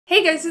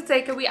Hey guys, it's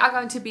Erika. We are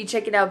going to be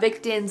checking out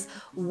VICTON's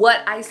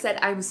What I Said.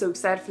 I'm so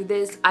excited for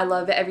this. I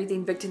love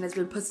everything VICTON has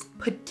been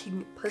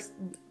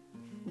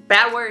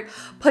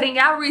putting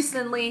out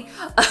recently.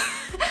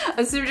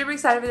 I'm super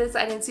excited for this.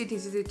 I didn't see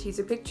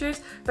teaser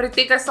pictures, but I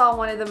think I saw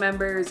one of the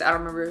members, I don't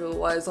remember who it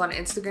was, on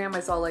Instagram.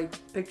 I saw like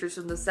pictures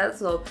from the set,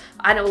 so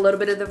I know a little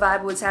bit of the vibe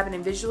of what's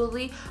happening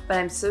visually, but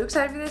I'm so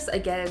excited for this.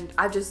 Again,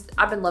 I've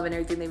been loving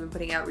everything they've been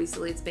putting out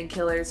recently. It's been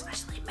killer,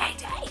 especially May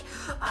Day.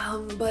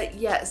 But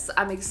yes,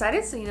 I'm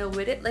excited, so you know,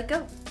 with it, let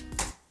go.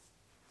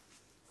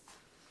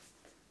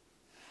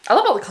 I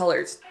love all the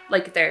colors,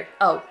 like there.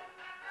 Oh.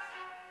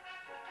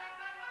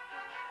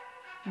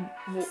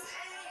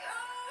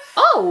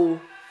 Oh!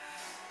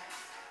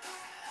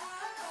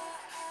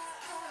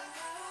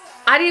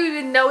 I didn't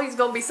even know he's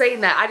gonna be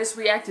saying that. I just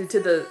reacted to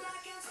the...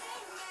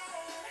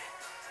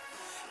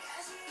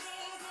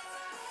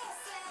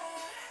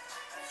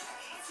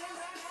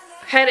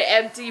 Head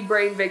empty,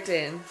 brain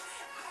VICTON.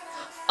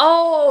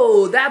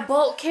 Oh, that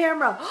bulk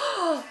camera.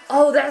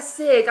 Oh, that's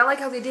sick. I like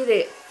how they did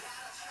it.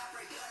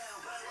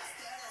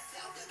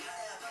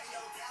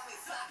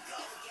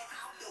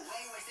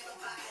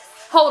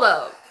 Hold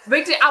up.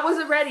 VICTON, I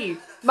wasn't ready.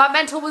 My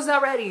mental was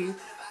not ready.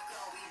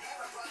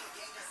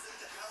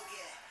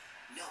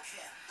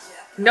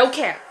 No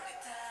cap.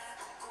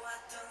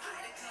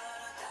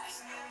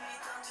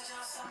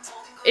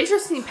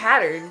 Interesting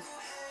pattern.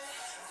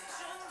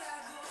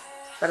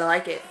 But I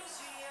like it.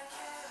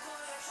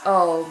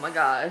 Oh my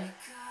god.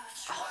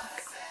 Oh my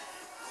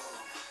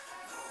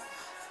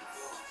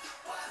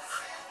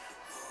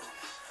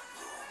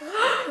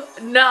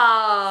god.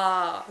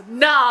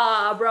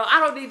 Nah, bro. I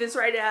don't need this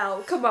right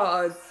now. Come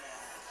on.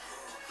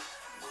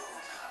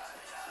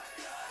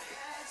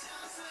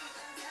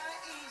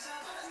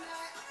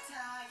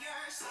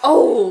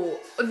 Oh,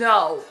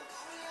 no.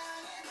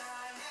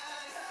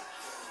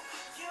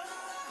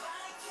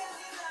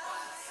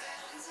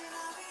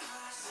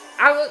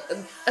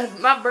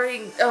 My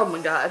brain, oh my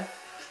god.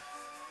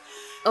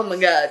 Oh my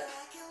god.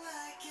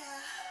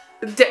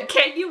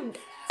 Can you,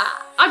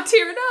 I'm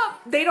tearing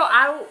up.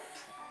 I don't.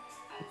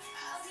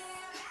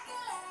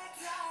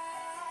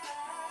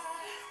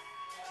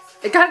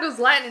 It kind of goes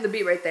Latin in the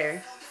beat right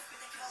there.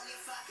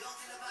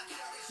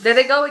 There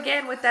they go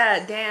again with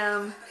that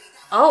damn,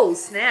 oh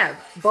snap,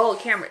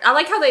 bulk camera. I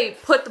like how they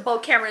put the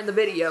bulk camera in the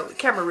video,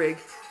 camera rig.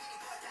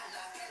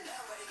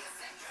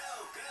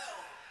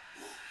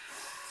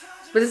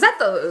 But is that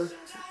the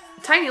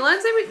tiny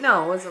lens?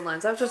 No, it wasn't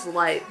lens. That was just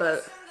light,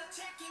 but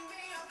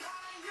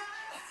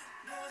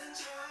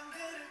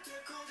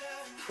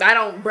I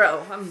don't,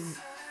 bro.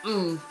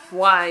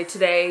 Why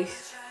today?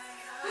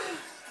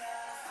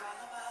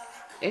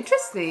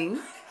 Interesting.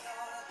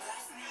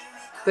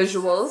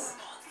 Visuals.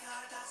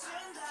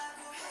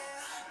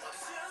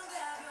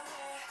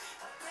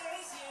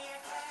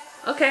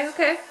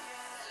 Okay.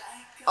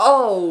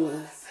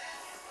 Oh.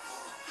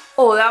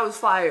 Oh, that was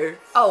fire.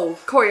 Oh,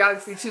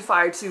 choreography too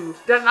fire too.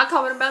 Did I not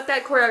comment about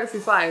that? Choreography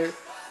fire.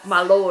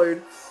 My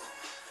lord.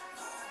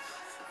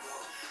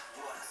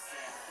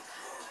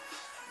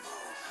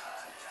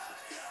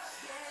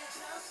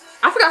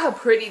 I forgot how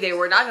pretty they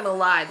were, not gonna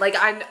lie. Like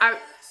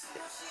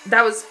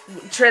that was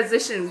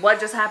transition. What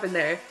just happened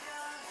there?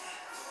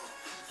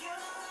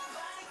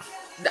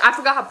 I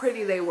forgot how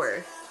pretty they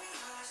were.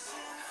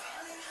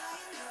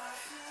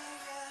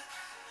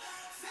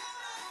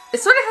 It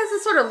sort of has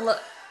this sort of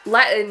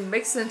Latin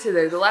mixed into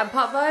there, the Latin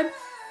pop vibe.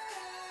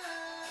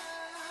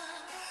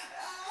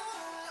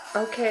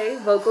 Okay,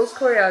 vocals,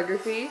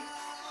 choreography.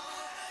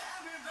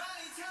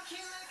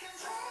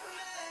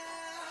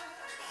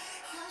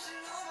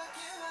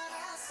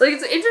 Like,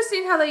 it's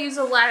interesting how they use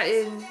a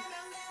Latin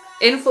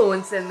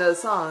influence in the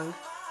song.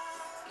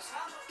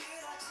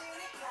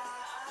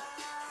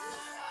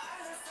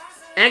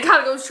 And it kind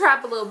of goes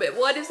trap a little bit.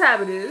 What is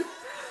happening?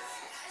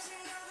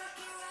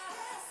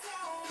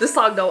 This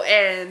song don't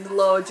end,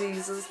 Lord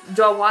Jesus.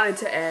 Do I want it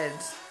to end?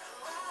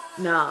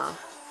 Nah.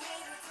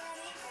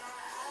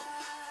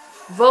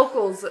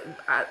 Vocals,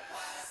 I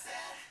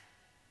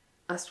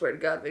swear to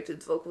God,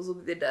 VICTON's vocals will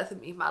be the death of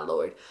me, my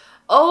lord.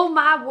 Oh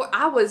my word,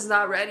 I was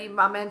not ready.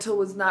 My mental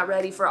was not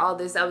ready for all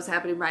this that was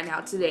happening right now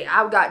today.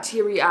 I got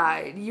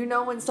teary-eyed. You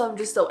know when something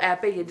just so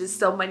epic and just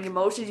so many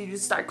emotions, you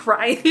just start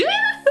crying.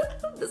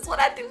 That's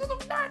what I do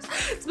sometimes.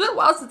 It's been a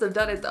while since I've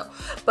done it though.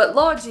 But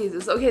Lord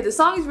Jesus, okay, the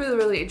song is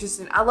really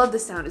interesting. I love the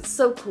sound. It's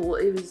so cool.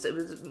 It was.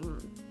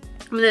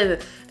 And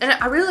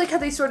I really like how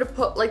they sort of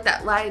put like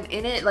that line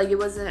in it. Like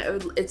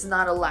it's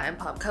not a Latin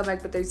pop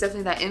comeback, but there's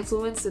definitely that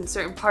influence in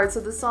certain parts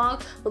of the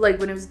song. But like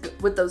when it was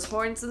with those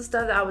horns and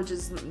stuff, I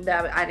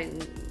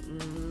didn't.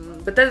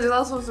 But then there's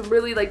also some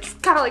really like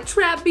kind of like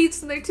trap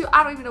beats in there too.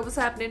 I don't even know what's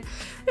happening.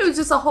 It was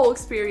just a whole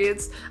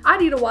experience. I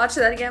need to watch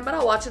that again, but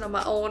I'll watch it on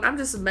my own. I'm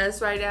just a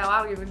mess right now.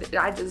 I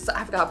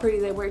forgot how pretty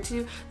they were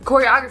too. The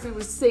choreography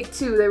was sick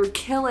too. They were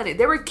killing it.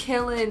 They were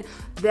killing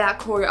that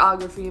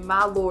choreography,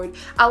 my lord.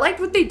 I liked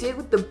what they did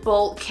with the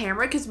bolt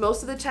camera, because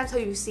most of the times how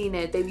you've seen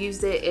it, they've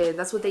used it in,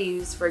 that's what they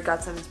used for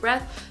God Simon's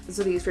Breath, that's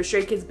what they used for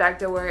Stray Kids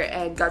Backdoor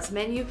and God's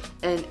Menu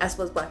and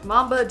aespa's Black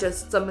Mamba.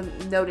 Just someone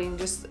noting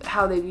just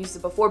how they've used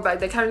it before, but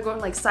they're kind of going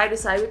like side to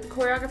side with the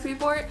choreography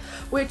for it,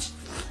 which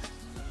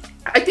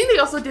I think they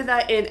also did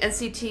that in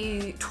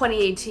NCT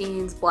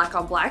 2018's Black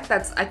on Black.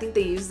 I think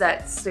they used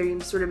that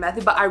same sort of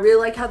method, but I really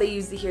like how they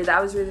used it here.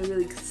 That was really,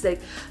 really sick.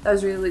 That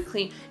was really, really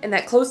clean. And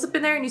that close up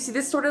in there, and you see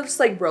this sort of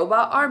just like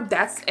robot arm,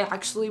 that's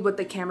actually what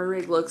the camera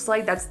rig looks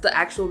like. That's the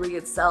actual rig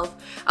itself.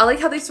 I like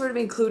how they sort of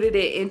included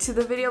it into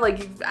the video.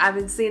 Like, I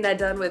haven't seen that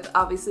done with,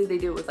 obviously they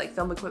do it with like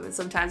film equipment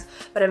sometimes,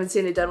 but I haven't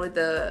seen it done with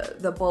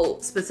the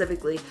bolt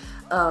specifically.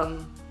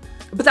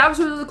 But that was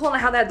really, really cool,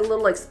 and how they had the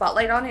little like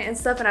spotlight on it and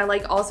stuff, and I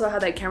like also how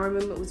that camera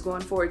movement was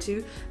going forward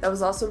too. That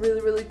was also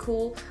really, really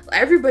cool.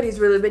 Everybody's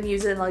really been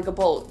using like a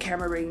bolt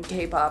camera rig in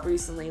K-pop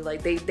recently.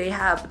 Like they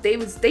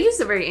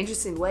used a very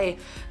interesting way,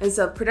 and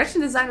so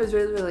production design was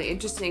really, really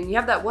interesting. You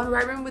have that one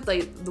right room with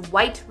like the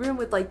white room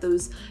with like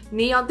those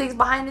neon things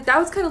behind it. That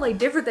was kind of like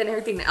different than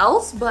everything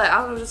else, but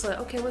I was just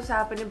like, okay, what's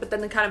happening? But then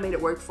they kind of made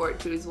it work for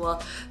it too as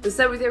well. The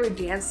set where they were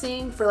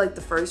dancing for like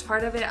the first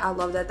part of it, I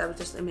love that. That was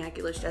just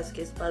immaculate, just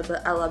kiss,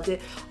 but I loved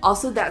it.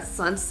 Also that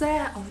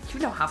sunset, oh, you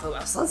know how I feel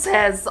about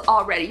sunsets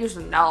already. You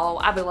should know.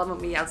 I've been loving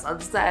me a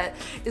sunset.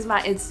 Is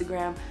my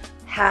Instagram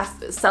half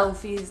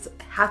selfies,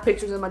 half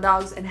pictures of my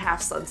dogs, and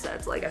half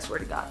sunsets, like I swear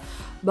to God.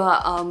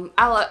 But I'm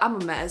a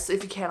mess,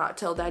 if you cannot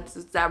tell.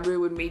 That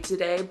ruined me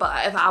today,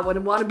 but if I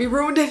wouldn't want to be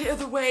ruined any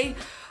other way.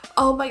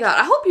 Oh my God,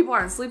 I hope people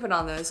aren't sleeping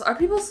on this. Are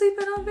people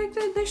sleeping on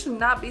VICTON? They should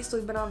not be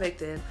sleeping on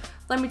VICTON.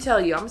 Let me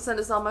tell you, I'm gonna send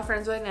this to all my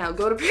friends right now.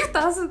 Go to your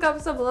thoughts in the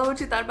comments down below what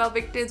you thought about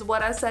VICTONs,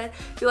 what I said.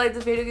 If you liked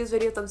this video, give this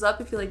video a thumbs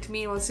up. If you liked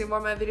me and want to see more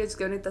of my videos,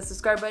 go and hit that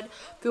subscribe button.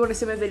 If you want to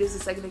see my videos the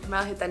second they come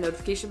out, hit that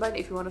notification button.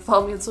 If you want to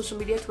follow me on social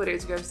media, Twitter,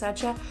 Instagram,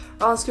 Snapchat,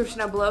 all the description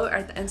down below or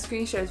at the end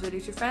screen. Share this video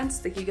with your friends.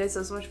 Thank you guys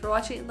so much for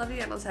watching, and love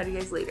you, and I'll see you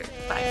guys later.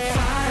 Bye.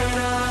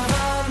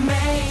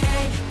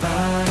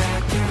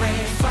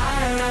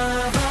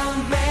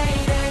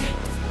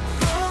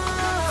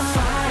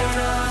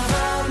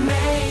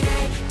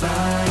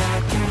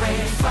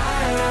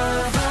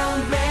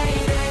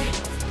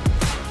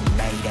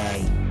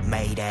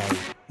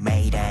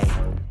 Mayday,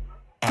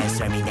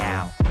 answer me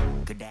now.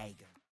 Good day.